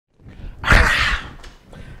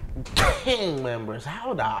gang members.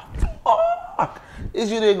 How the fuck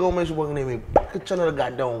is you there gonna make sure we're gonna make back a channel the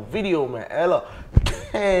goddamn video, man? Hello,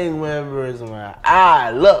 gang members, man.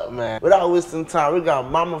 Look, man. Without wasting time, we got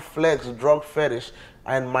MAMAFLEX, Drug Fetish,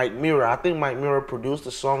 and MIKEMIRROR. I think MIKEMIRROR produced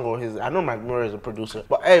the song, or I know MIKEMIRROR is a producer.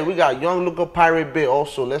 But hey, we got Young Luka Pirate Bay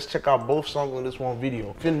also. Let's check out both songs in this one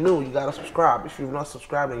video. If you're new, you gotta subscribe. If you're not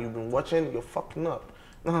subscribed and you've been watching, you're fucking up.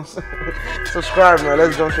 You know what I'm saying? Subscribe, man.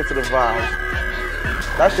 Let's jump straight to the vibes.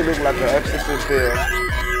 That should look like an ecstasy pill.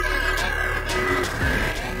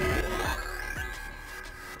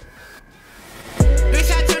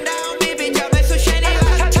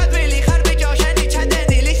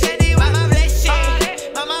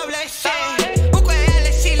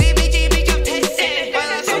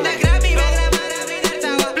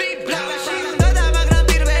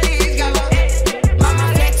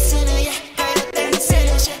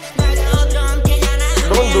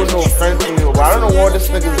 I don't know what this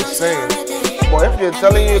nigga is saying, but if you're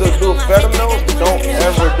telling you to do fentanyl, don't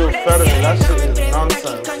ever do fentanyl. That shit is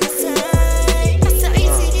nonsense.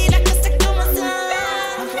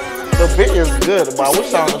 The beat is good, but I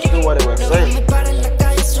wish I understood what it was saying.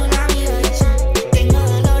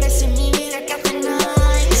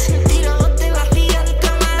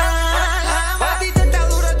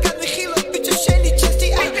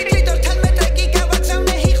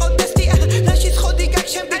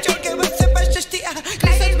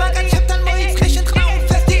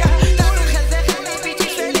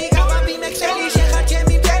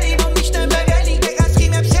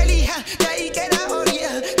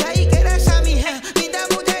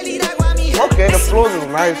 Okay, the flows is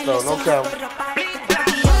nice though, no cap.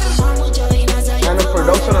 And the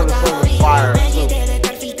production of the song is fire too.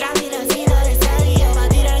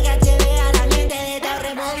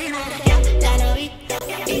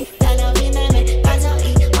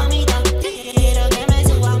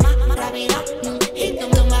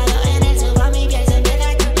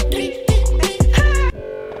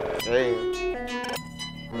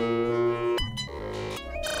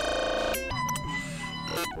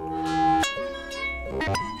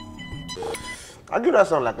 I give that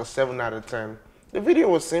song like a 7 out of 10. The video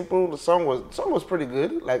was simple. The song was pretty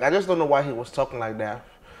good. Like, I just don't know why he was talking like that,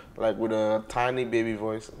 like with a tiny baby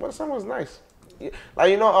voice. But the song was nice. Yeah.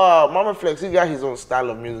 Like, you know, MAMAFLEX, he got his own style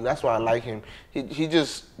of music. That's why I like him. He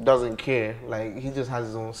just doesn't care. Like, he just has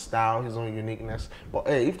his own style, his own uniqueness. But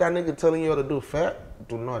hey, if that nigga telling you to do fat,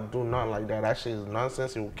 do not like that. That shit is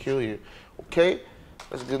nonsense. It will kill you. Okay,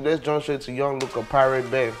 let's jump straight to Young Luka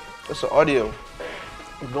Pirate Bay. It's an audio.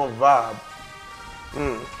 We're gonna vibe.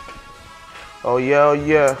 Oh yeah, oh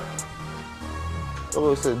yeah.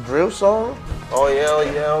 Oh, it's a drill song? Oh yeah, oh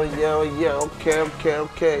yeah, oh yeah, oh yeah.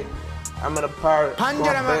 Okay. I'm in a pirate.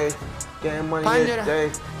 Fantjara, man. Getting money every day.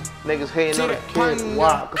 Niggas hating on the kids.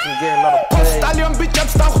 Why? Cause I'm getting a lot of pay. Stallion bitch, I'm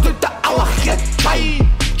stuck with the Allah hit.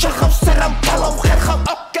 Chekov seram palav kherkham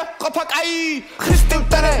apke qapak ai. Christim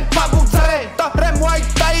tere, babu tere, tahrem white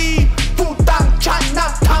tai. Putang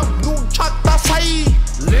chana tham nu chata sai.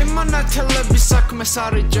 Limana televis sakme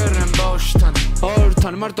sari jerem baushtan.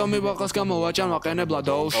 Ortan marto mibaqas gamovაჭან ვაყენებლად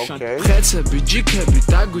ocean. ხეცები, ჯიქები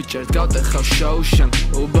დაგვიჭერთ გავტეხავ შოუშან.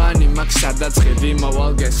 უბანი მაგ სადაც ხედი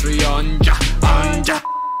მოვალ გესრიონჯა. ანჯა.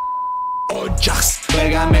 ოჯახს ვერ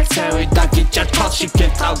გამექცევი და გიჭერ თვალში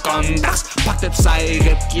გეთავ კონდახს. ფაქტებს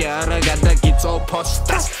აიღებ კი არა გადაგიწოვ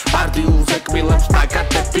ფოსტას. პარდიულზე კბილებს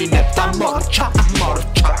დაგადებინებ და მორჩა.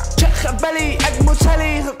 ჩეხებელი ეგ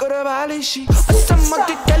მუცელი ყრვალიში.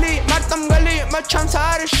 ასამოდიტელი მარტამგალი მაჩანს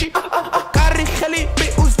არში. კარი ხელი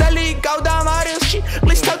პიუზდელი გავდა მარილში.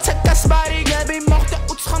 ყლის თავცეკას ბარიგები მოხდა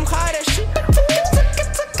უცხო მხარეში.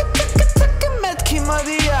 მეთქი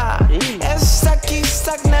მოდია ეს საკი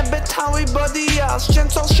საკნები თავი ბოდიას შენ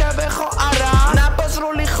ცოლ შევეხო არა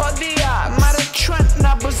ნაპოზრული ხოდია მარა ჩვენ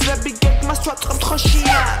ნაბოზრები გეგმას ვაწყობთ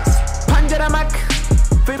ხოშიას ფანჯარა მაქ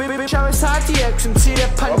შავე საათი 6 მცირე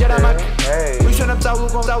ფანჯარა მაქ ვიშონა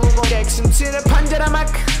წავლუგო 6 მცირე ფანჯარა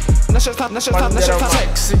მაქ ნაშერთა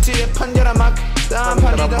სექსი მცირე ფანჯარა მაქ და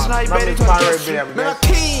ფანჯარა სნაიპერი თორჯი მე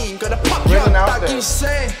king gonna pop your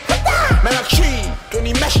დაგისე მე king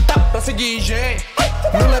გენი მეშტა პასიგიჟე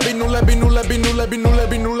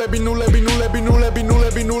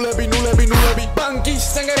ნულები ბანკი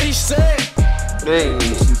სენგერიშე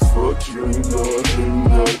This is for you,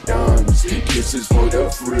 no dance. This is for the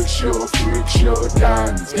freak show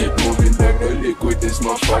dance. Moving like the liquid, this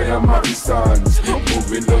my fireman stance.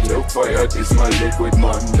 Moving like the fire, this my liquid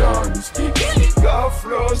man dance. Illegal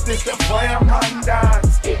flows, this the fireman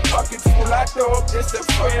dance. Pocket full of dope, this the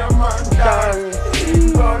fireman dance.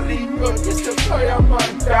 Lingo, this the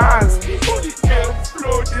fireman dance. Holy hell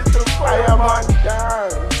flow, this the fireman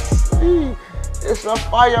dance. It's a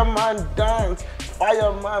fireman dance.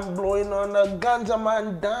 Fireman blowing on the ganja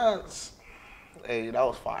man dance. Hey, that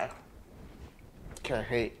was fire. Can't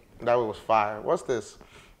hate. That was fire. What's this?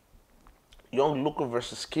 Young Luka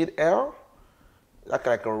versus Kid L. Like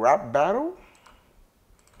a rap battle.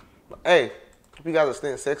 Hey, if you guys are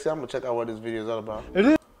staying sexy, I'm gonna check out what this video is all about. It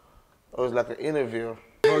is. It was like an interview.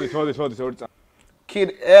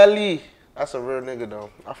 Kid L. That's a real nigga though.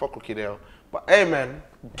 I fuck with Kid L. But hey man,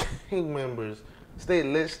 gang members, stay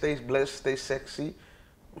lit, stay blessed, stay sexy.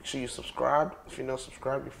 Make sure you subscribe. If you're not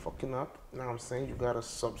subscribed, you're fucking up. You know what I'm saying? You gotta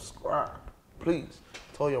subscribe. Please.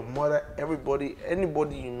 Tell your mother, everybody,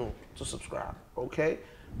 anybody you know to subscribe. Okay?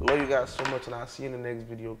 Love you guys so much and I'll see you in the next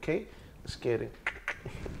video, okay? Let's get it.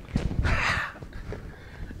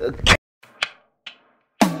 Okay.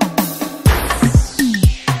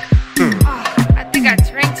 I think I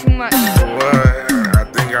drank too much. I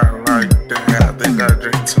think I like that. I think I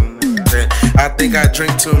drink too much. I think I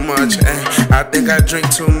drink too much. I think I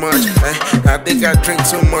drink too much. I think I drink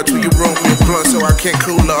too much. Will you roll me a blunt so I can't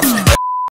cool off?